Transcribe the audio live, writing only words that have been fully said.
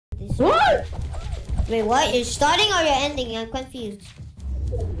What? Wait, what? You're starting or you're ending? I'm confused.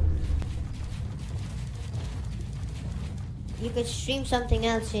 You could stream something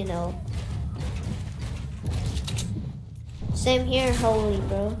else, you know. Same here, holy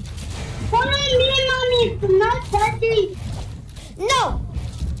bro. Follow me, mommy. It's not daddy. No!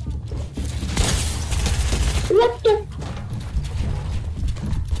 What the?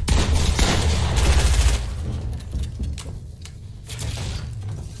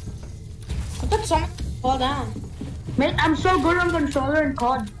 I thought someone fall down. Mate, I'm so good on controller and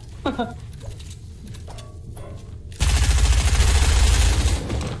COD.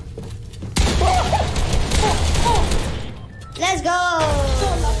 Let's go!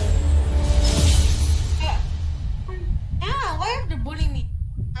 Yeah, why are they bullying me?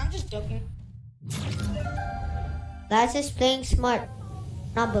 I'm just joking. That's just playing smart,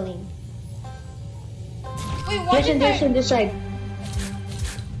 not bullying. Wait, what Jason, did I... Jason, this side.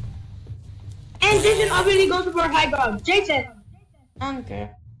 And Jason obviously goes for high ground. Jason! I don't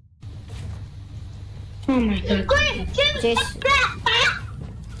care. Oh my god. Jason,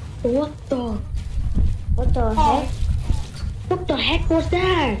 What the? what the heck? What the heck was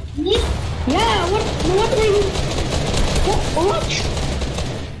that? Yeah, what were you? What?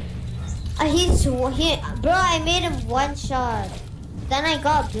 Bro, I made him one shot. Then he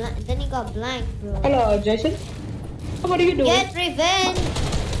got blank, bro. Hello, Jason. What are you doing? Get revenge!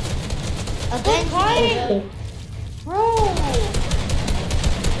 Avenge me. Bro!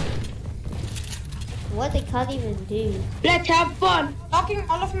 What they can't even do. Let's have fun. Blocking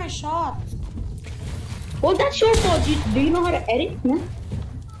all of my shots. Well, that's your fault. Do you know how to edit? Huh?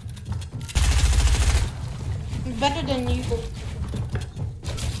 I'm better than you.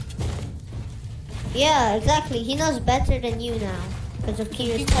 Yeah, exactly. He knows better than you now. Because of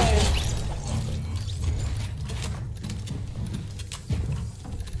Kira's Fire.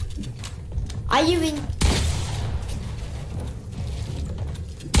 Are you in?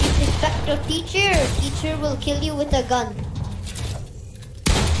 Disrespect your teacher. Teacher will kill you with a gun.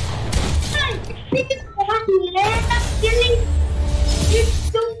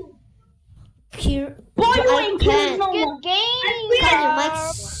 Kira, Boy, you I ain't killing can't. no Good one. game. God, your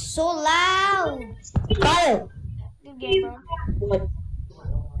mic's so loud. Kyle. Good game, bro.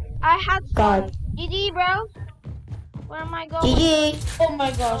 I had fun. God. GG, bro. Where am I going? GG. Oh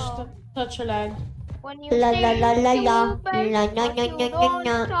my gosh, such a lag. When you La say la la la you la. beg, La but la you la don't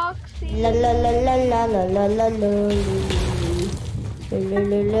la la. talk, see? La la la la la la la la la. La la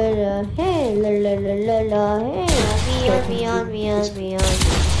la la. Hey, la la la la la. Hey, on me.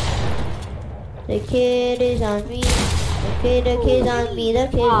 The kid is on me. The kid's on me. The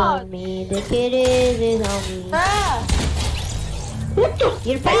kid's on me. The kid is on me. Ah! What the?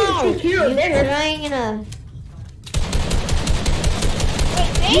 You're foul. Hero, You're there. trying enough.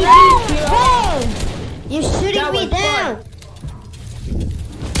 Wait, You're shooting That me was down.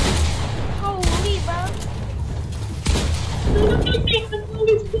 holy, bro.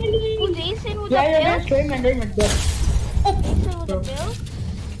 Who Jason with Yeah, the that's bill? him and then it's good. Jason with the bill?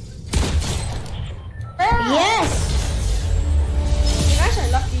 Yes. You guys are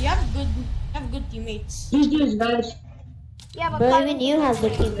lucky. You have good teammates. These dudes, guys. Yeah, but Bro, Kyle even is you the have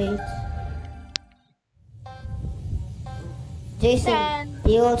good best. teammates. Jason, Then-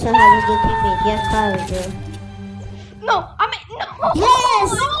 you also have a good teammate. Yes, Kyle, bro. No, I mean, no!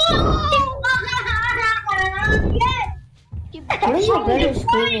 Yes! Yes! What is your brother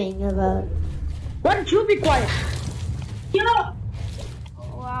screaming about? Why don't you be quiet?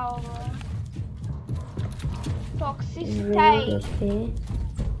 Wow, bro. Really? Toxicity. Okay.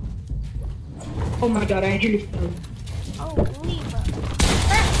 Oh my god, I actually fell. Oh, leave.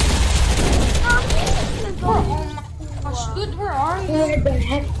 Oh my gosh, dude, where are you? What the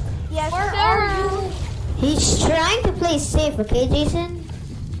heck? Yes, Where sir. are you? He's trying to play safe, okay, Jason?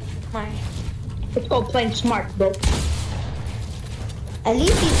 My. It's called playing smart, bro. At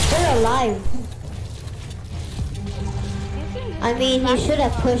least he's still alive. I mean, he should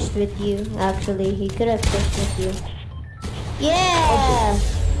have pushed with you, actually. He could have pushed with you. Yeah!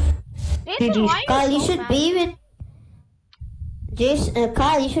 Jason, why are Kyle, you you so should mad? be with... Jason,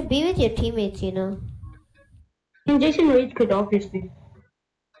 Kyle, you should be with your teammates, you know. And Jason rage quit, obviously.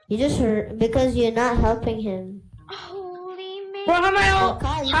 You just heard, because you're not helping him. Holy man. Bro, how am So,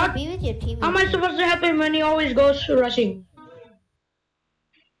 Kyle, you how, should be with your teammates. how am I supposed to help him when he always goes rushing?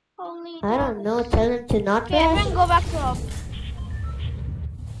 Holy I don't know, tell him to not Okay, I'm rush. gonna go back to up.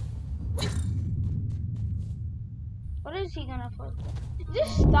 What is he gonna put?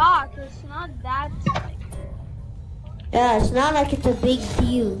 Just stock. It's not that. Yeah, it's not like it's a big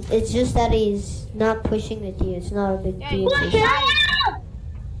deal. It's just that he's not pushing with you. It's not a big Yeah, deal. he's Jason. right.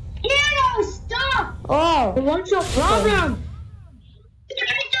 Oh. What's your problem? You're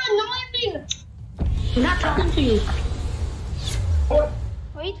trying to annoy me. I'm not talking to you.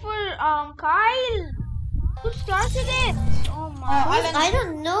 Wait for Kyle. Who started it? Oh my. Alan. I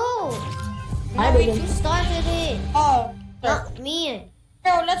don't know. I wait, didn't. Who started it? Oh. Not me.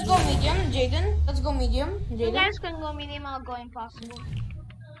 Bro, let's go medium, Jaden. Let's go medium, You Jaden. guys can go medium. I'll go impossible.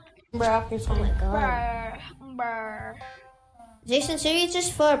 Bro, okay, Oh my fine. god. Brr, brr. Jason, serious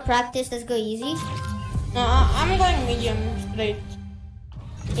just for practice, let's go easy. No, I'm going medium straight.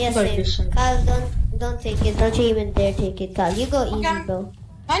 Yeah, Go same. Jason. Kyle, don't take it. Don't you even dare take it, Kyle. You go easy, Okay. bro.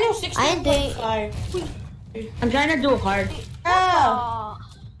 I know I'm doing- 16.5. I'm trying to do hard. Ah.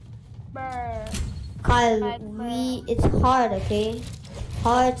 Brr. Kyle, it's hard, okay?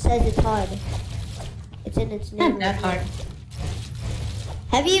 Hard says it's hard. It's in its name. Not that hard.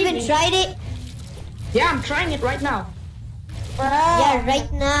 Have you even tried it? Yeah, I'm trying it right now. Yeah,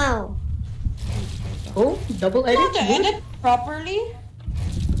 right now. Oh, double You have edit. to edit properly.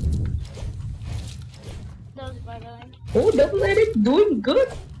 Those by the way. Oh, double edit. Doing good.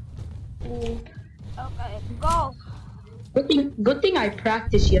 Okay, go. Good thing I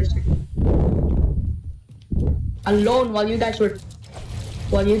practiced yesterday. Alone while you guys were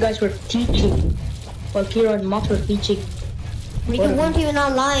teaching. While Kira and Max were teaching. We weren't even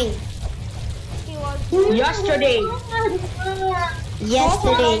online. He was. Yesterday.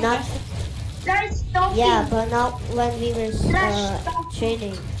 Yesterday, not. Guys, stop. Yeah, but not when we were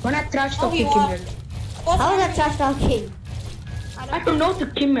training. We're not trash Oh, talking you are. Kimmel. How was that trash talking? I don't know to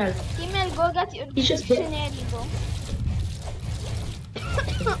Kimmel. Kimmel, go get your He's just dictionary, bro.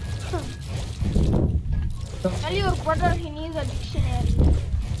 Tell your brother he needs a dictionary.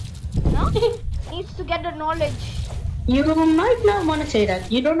 No? He needs to get the knowledge. You might not want to say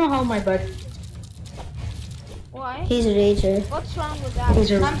that. You don't know how my brother. Why? He's a rager. What's wrong with that?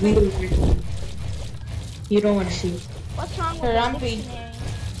 He's a Rampage. really weird. You don't want to see. What's wrong with the Rampage.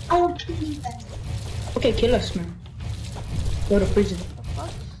 dictionary? Okay, kill us, man. Go to prison.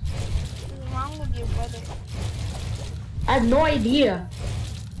 What's wrong with your brother? I have no idea.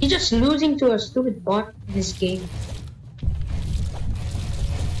 He's just losing to a stupid bot in this game.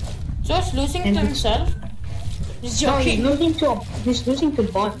 Just losing And to he- himself. He's No, he's joking. losing to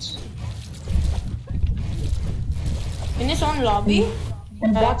bots. In his own lobby.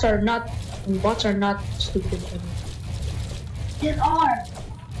 And bots are not stupid. They are.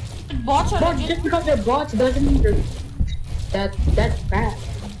 Bots are But legit. just because they're bots doesn't mean they're that's bad.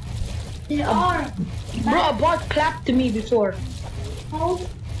 They are. Bro, a bot clapped to me before.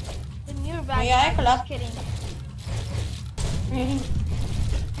 Then you're bad. May I clap? Just kidding.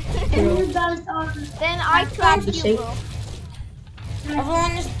 Bro. Then I clapped the you, same. bro.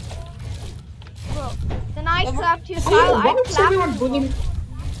 Everyone is. Bro. Then I Every- clapped you, Oh, Kyle. I why is everyone clapped you, bro. bullying?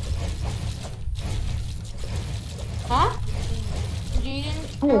 Huh? Jaden.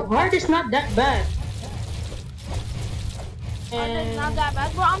 Oh, hard is not that bad. Oh, that's not that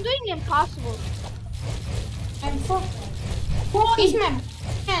bad, bro. I'm doing impossible. I'm for. He's my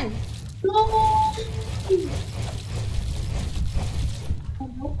friend.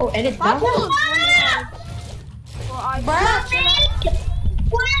 Oh, edit that. Impossible is really hard. Bro, I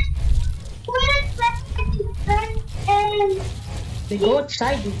They go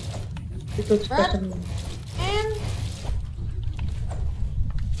outside. They go Brad? to And.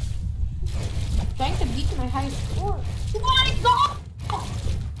 Trying to beat my high score.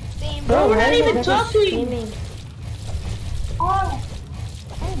 same, Bro, bro. we're not Why is even my brother talking. screaming?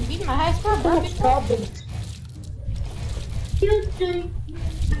 I beat my high score, bro. What's the problem?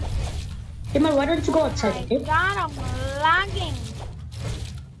 Kimmel, why don't you go outside, My okay? God, I'm lagging.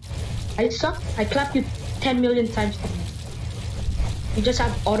 I suck. I clapped you 10 million times today. You just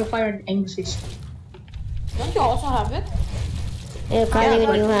have auto fire and aim assist. Don't you also have it? Yeah, Kyle, even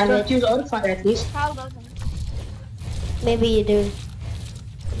but you I have don't it. use auto fire at least. Kyle doesn't. Maybe you do.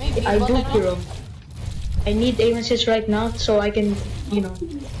 Maybe. I but do, don't- Kiro. I need aim assist right now so I can, you know,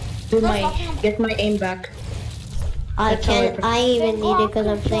 get my aim back. I That's how I can't. I even Then go need it on because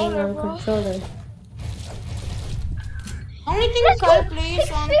I'm playing on controller, controller. Only thing Let's Kyle go.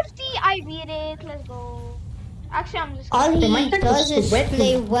 plays on. 650. I beat it. Let's go. Actually, I'm just. All They he might have does to is sweat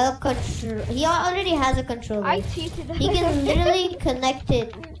play me. well control. He already has a controller. I cheated. He can literally connect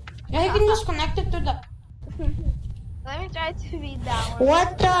it. Yeah, you can just connect it to the. Let me try to beat that one.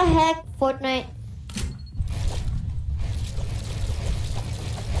 What the heck, Fortnite?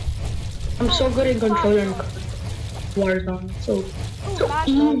 I'm so good in controlling Warzone. So Oh, God,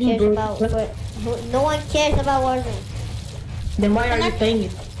 No one easy, cares bro. about. No one cares about Warzone. Then why are you playing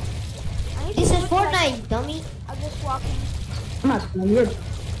it? I need This to is look like- Fortnite, dummy. I'm just walking. I'm not weird.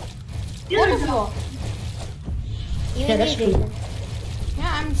 Both of you. Even Yeah, you, that's true. Jason.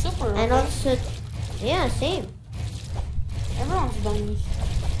 Yeah, I'm super. And okay? also, yeah, same. Everyone's done this.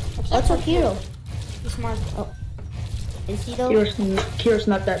 Except Also, for Hero. He's smart. Is he though? Kira's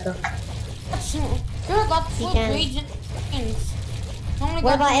not that dumb. Hero got He full can. grades and skins. Only What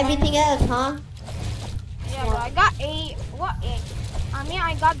got about one- everything else, huh? Yeah, but I got A. What A? I mean,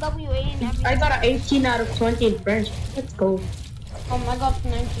 I got WA in everything. I got an 18 out of 20 in French. Let's go. I got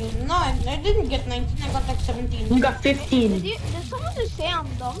 19. No, I didn't get 19. I got like 17. You got 15. Did someone just say I'm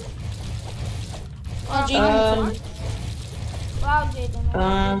dumb? Oh, Jaden Um, Wow,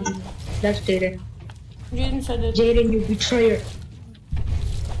 Jaden. That's Jaden. Jaden said it. Jaden, you betrayer.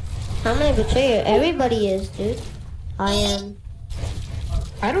 I'm not a betrayer. Everybody is, dude. I am.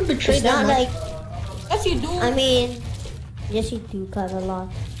 I don't betray It's them. not like. Yes, you do. I mean, yes, you do cut a lot.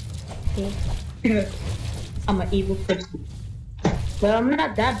 Okay. I'm an evil person. Well, I'm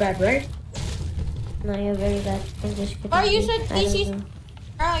not that bad, right? No, you're very bad. I'm just kidding. But you said I don't TC's.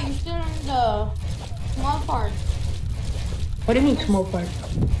 know. You're still in the small part. What do you mean small part?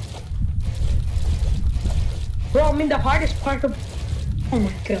 Bro, I'm in the hardest part of... Oh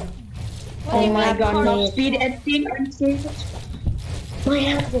my god. Oh my god, no speed editing. I'm serious. My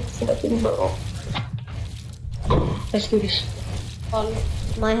hands are sweating, bro. Let's do this. Well,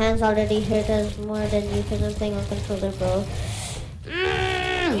 My hands already hurt us more than you because I'm playing on controller, bro.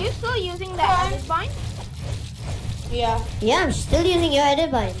 Are you still using the edit bind? yeah. Yeah, I'm still using your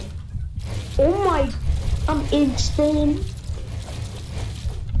edit bind. Oh my... I'm insane.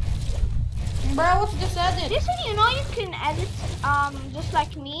 Bro, what's this edit? Jason, you know you can edit just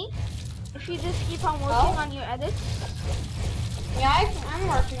like me. If you just keep on working on your edits. Yeah, I'm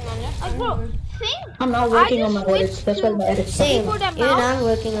working on it. Like, bro, think. I'm not working on my just edits. That's why my edits suck. Same. Keyboard and Even mouse. I'm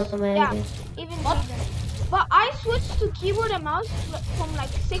working on my Yeah, edits. even What? Jaden. But I switched to keyboard and mouse from like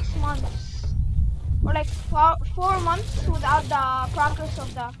 6 months. Or like 4 months without the progress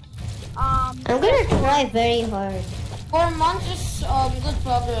of the I'm gonna try very hard. 4 months is good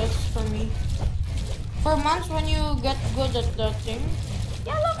progress for me. 4 months when you get good at the thing.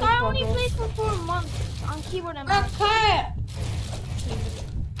 Yeah, look, Good I only progress. played for 4 months on keyboard and mouse. Okay.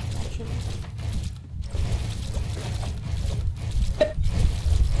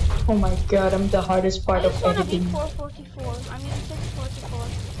 Oh my god, I'm the hardest I part of just wanna be editing. 444. I mean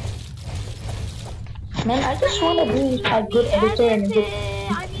 644. Man, I just wanna be a good editor and Edit good...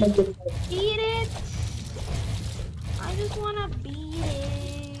 it. I a mean, good- beat it. I just wanna beat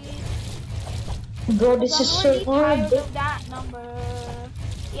it. Bro, this I'm is so already hard. tired of that number.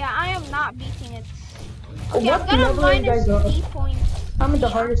 Yeah, I am not beating it. Okay, What I'm gonna level are you minus guys on? 3 points. I'm at the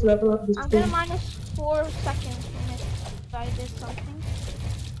hardest level of this I'm gonna game. minus 4 seconds from it if I did something.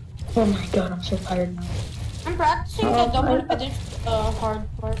 Oh my god, I'm so tired now. I'm practicing the double edit hard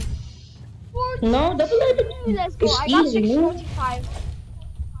part. No, double edit Let's go. is I got easy, man. 645.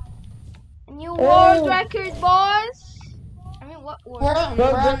 A new Oh. world record, boys. I mean, what world? World, Bro,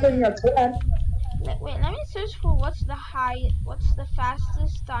 world. just in your plan. Wait, let me search for what's the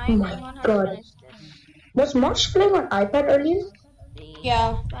fastest time Oh my anyone has God. finished this. Was Marsh playing on iPad earlier? The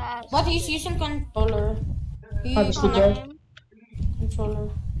Yeah. fastest But he's using controller. He's Obviously, on Joe. a time. controller.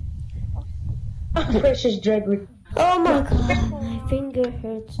 Precious Dreadwood. Oh my god, my finger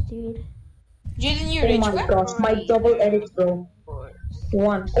hurts, dude. Jaden, you Oh rich my quit? gosh, my double edit, bro.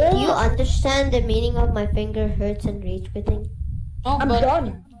 One. Oh, You understand the meaning of my finger hurts and rage quitting? No, I'm but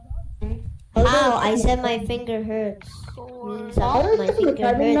done. Ow, I said my finger hurts. Four. Means How that is my it finger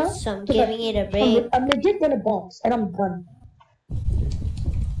timing now? hurts, so I'm giving it a break. I'm legit gonna box, and I'm done.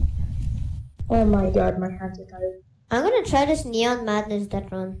 Oh my god, my hands are tired. I'm gonna try this Neon Madness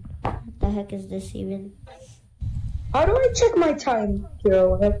that run. What the heck is this even? How do I check my time,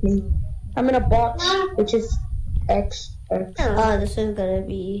 Hero? Help me. I'm in a box, which is X. Oh, this is gonna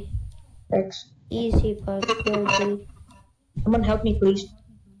be easy parkour, dude. Someone help me, please.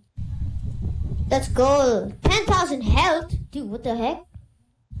 Let's go. 10,000 health? Dude, what the heck?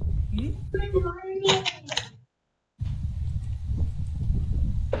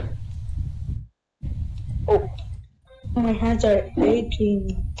 Oh, my hands are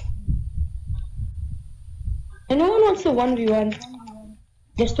aching. Anyone wants to 1v1?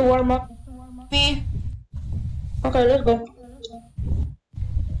 Just to warm up? me. Okay, let's go.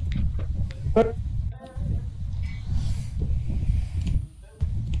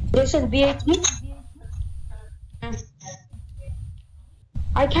 Jason, BAT?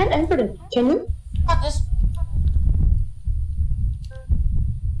 I can't enter it. Can you? What this?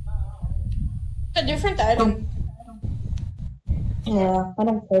 A different item. Yeah, I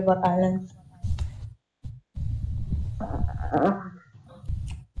don't care about islands.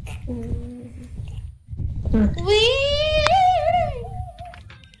 Wee!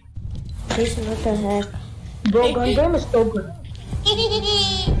 Jason, what the heck? Bro, gun game is so good.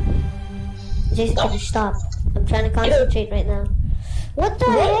 Jason, can you stop? I'm trying to concentrate right now. What the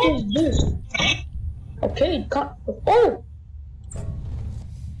What heck? is this? Okay, oh!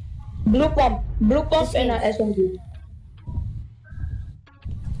 Blue pump and an SMG.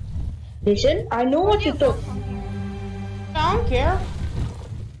 Listen, I know what you took. I don't care.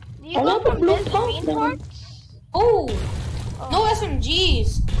 Do you I go want the from blue this pump, green man. part? Oh! No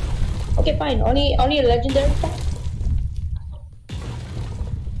SMGs. Okay, fine. Only a legendary pump.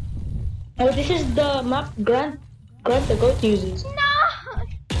 Oh, this is the map Grant the Goat uses. No!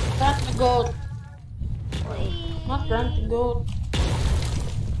 Grant the goat. Please. Not Grant the goat.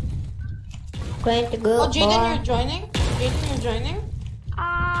 Going to go. Oh, Jaden, boy. you're joining? Jaden, you're joining?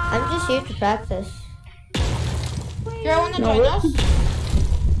 I'm just here to practice. You wanna No, join we're- us?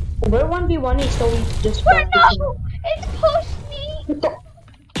 We're 1v1ing, so we just Where practice. no! It pushed me!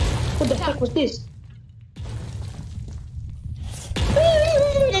 What the heck was this?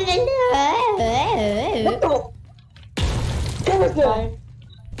 What the? What was that?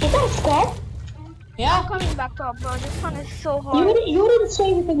 Was that a scar? Yeah. I'm coming back up, bro. This one is so You hard. didn't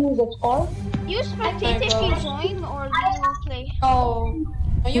say anything was a scar? You spectate if you join or do you play? Oh.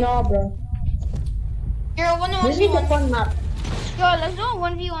 Are you? No, bro. You're a 1 This is a 1v1. fun map. Yo, let's do a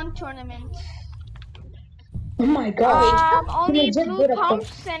 1v1 tournament. Oh my god. Only just blue did a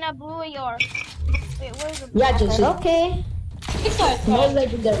pumps and a blue AR. Wait, where's the blue? Yeah, Jason. Okay. It's like, No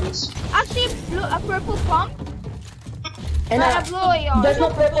legendaries. Actually, a purple pump And and a blue AR. there's no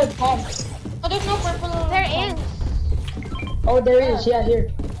purple pump. oh, there's no purple. There is. Oh, there is. Yeah, here.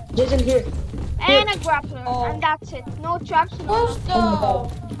 Jason, here. And a grappler. Oh. And that's it. No traps, no Where's nothing.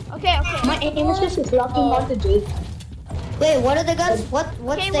 Oh the... Okay, okay. My aim is just locking onto Jason. Wait, what are the guns? What's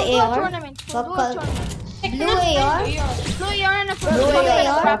Okay, the we'll do a AR? tournament. We'll do a What tournament. Blue AR? Blue AR and a purple Blue pump and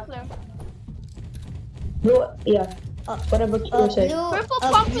a AR? grappler. Blue, yeah. Uh, Whatever A you say. blue, Purple a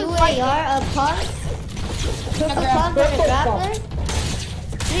pump blue is like AR, a pump, a pump and a Purple grappler.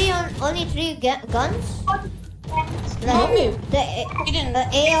 Only three guns. Mommy. The You didn't. AR,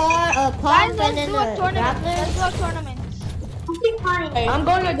 a Guys, pump, and let's then do a a tournament. grappler. Let's do a tournament. Okay. I'm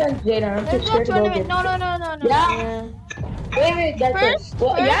going against Jaden. I'm too Let's do a scared to go tournament. against No, no, no, no, no. Yeah. Wait, that's First, it.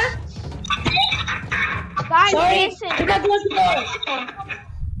 What, first. yeah? Guys, Sorry. listen. I got one to go.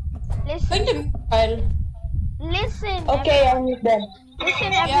 Listen. Wait a minute. Listen. Okay, I'll meet them.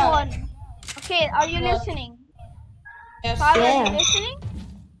 Listen, everyone. Okay, are you What? listening? Yes. Kyle, are Yeah. you listening?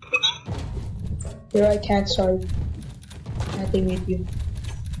 Here I can't, sorry. Nothing with you.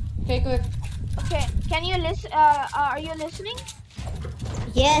 Okay, quick. Okay, can you listen? Are you listening?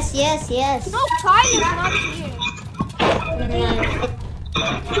 Yes, yes, yes. No, Kyle is not here.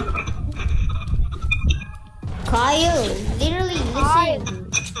 Kyle, literally Kyle. listen.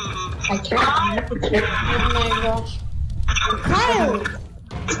 I can't. Oh my gosh. Kyle,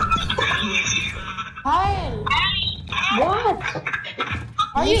 Kyle, What?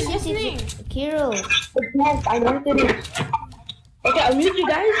 are you listen to listening? Kiro. I can't. I wanted it. Okay, I'll mute you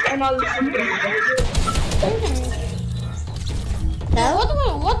guys and I'll listen to you. Wait a minute. That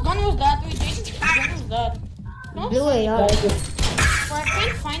What gun was that? Wait, Jason, what gun was that? No, blue AR. I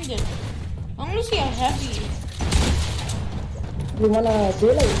can't find it. I only see a heavy. You wanna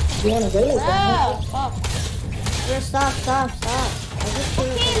do like? You wanna go like that? Ah, stop. Yeah, stop. I just feel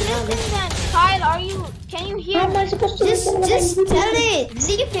Okay, like now listen then. Kyle, can you hear How am me? I supposed to Just listen when tell it.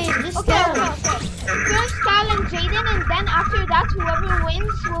 Leave it. Just Okay, tell okay, it. okay. First Kyle and Jaden, and then after that, whoever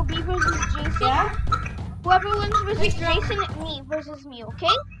wins will be versus Jason. Yeah? Whoever wins versus Wait, Jason, me versus me,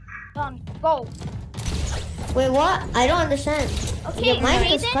 okay? Done. Go. Wait, what? I don't understand. Okay, Your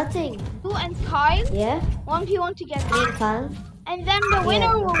mic is Jaden, cutting. you and Kyle, Yeah? 1v1 Me together. and Kyle? And then the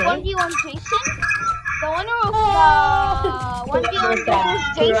winner will okay. 1v1 Jason. The winner of the 1v1 versus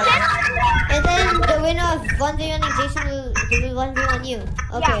Jason. And then the winner of 1v1 and Jason will 1v1 you.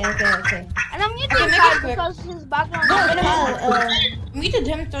 Okay, Yeah. okay. And I'm muting Okay, make it Kyle quick. because his background No, is Kyle, Muted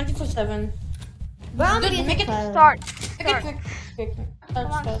him 24/7. bro, I'm Dude, muting make it Kyle. Start. Quick, Start. quick.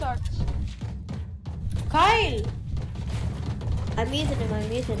 Come on, Start. start. Kyle! I'm muting him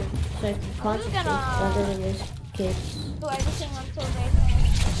so I can concentrate gonna- rather than this kids. Do everything until they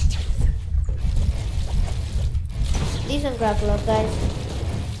finish. Listen, grapple up, guys.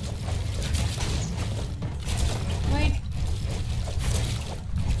 Wait.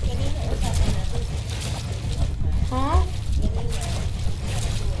 Huh?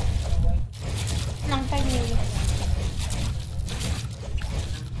 Nang 5 minutes.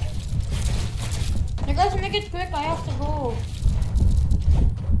 You guys make it quick, I have to go.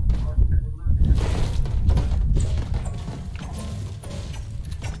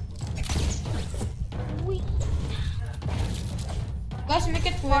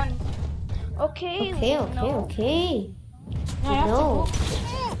 Okay, Okay, we okay, know. okay. No, We I have to know.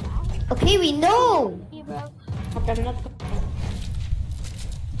 go. Okay, we know. Yeah, bro. Okay, I'm not.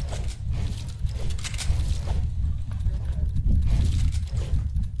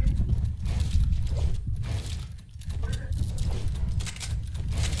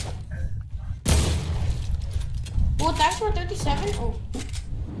 Oh, thanks for 37. Oh,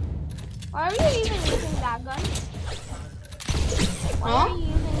 Why are you even using that gun? Why Huh? are you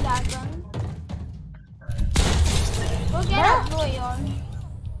using that gun? Go get a blue AR.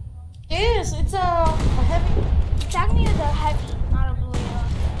 yes, it's a heavy. Tag me with a heavy, not a blue AR.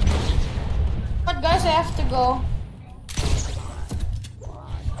 But guys, I have to go.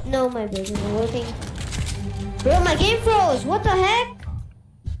 No, my brother, we're working. Bro, my game froze. What the heck?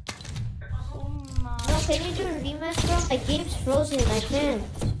 Oh my. Bro, can you do a rematch, bro? My game's frozen. I can't.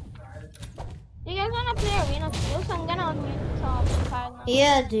 You guys wanna play Arena Skills? I'm gonna unmute Kyle now.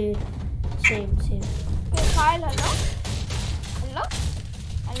 Yeah, dude. Same. Okay, Kyle, hello? Hello?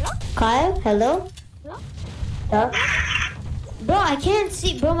 Hello? Kyle, hello? Hello? Yeah. Bro, I can't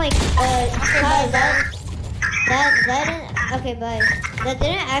see. Bro, my Kyle, that didn't. Okay, bye. That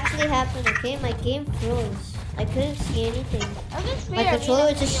didn't actually happen. Okay, my game froze. I couldn't see anything. I'll just play My Arena controller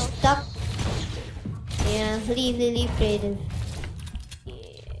was just Skills. stuck. Yeah, leave creative.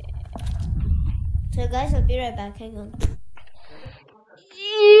 So guys, I'll be right back. Hang on.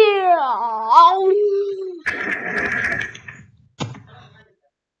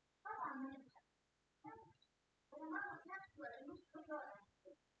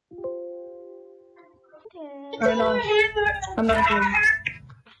 I know. I'm not doing.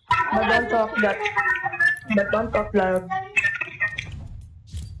 But don't talk that. But don't talk loud.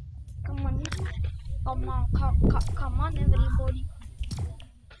 Come on. Come on, everybody.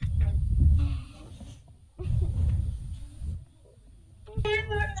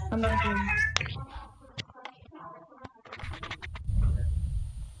 I'm not doing.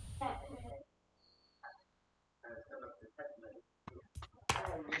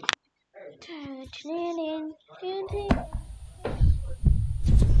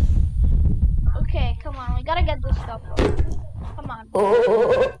 Okay, come on. We gotta get this stuff. Come on.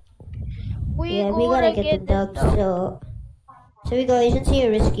 Oh. We Yeah, we gotta get the this dub. stuff. So we go. Agency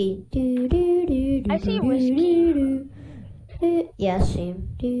or risky? I see risky. Yeah, same.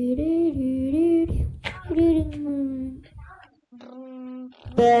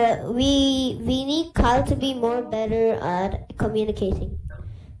 But we need Kyle to be more better at communicating.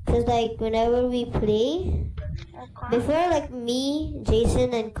 Cause like whenever we play, Okay. before like me,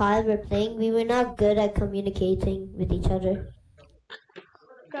 Jason, and Kyle were playing, we were not good at communicating with each other.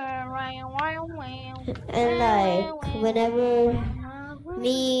 And like whenever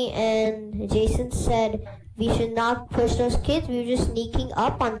me and Jason said we should not push those kids, we were just sneaking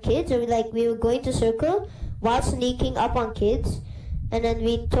up on kids, or we were going to circle while sneaking up on kids. And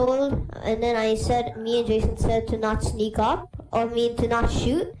then I said, me and Jason said to not sneak up, to not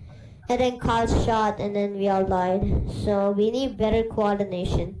shoot. And then Kyle shot, and then we all died. So we need better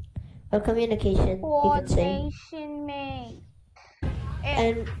coordination or communication, you could say. Coordination, mate.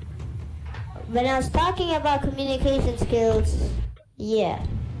 And when I was talking about communication skills, yeah,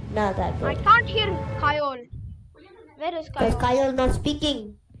 not that I good. can't hear Kyle. Where is Because Kyle? Kyle not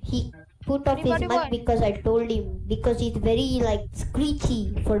speaking. He put off his mic because I told him. Because it's very like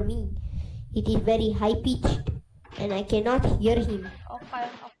screechy for me. It is very high pitched, and I cannot hear him. Okay.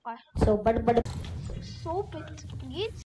 So, but So, it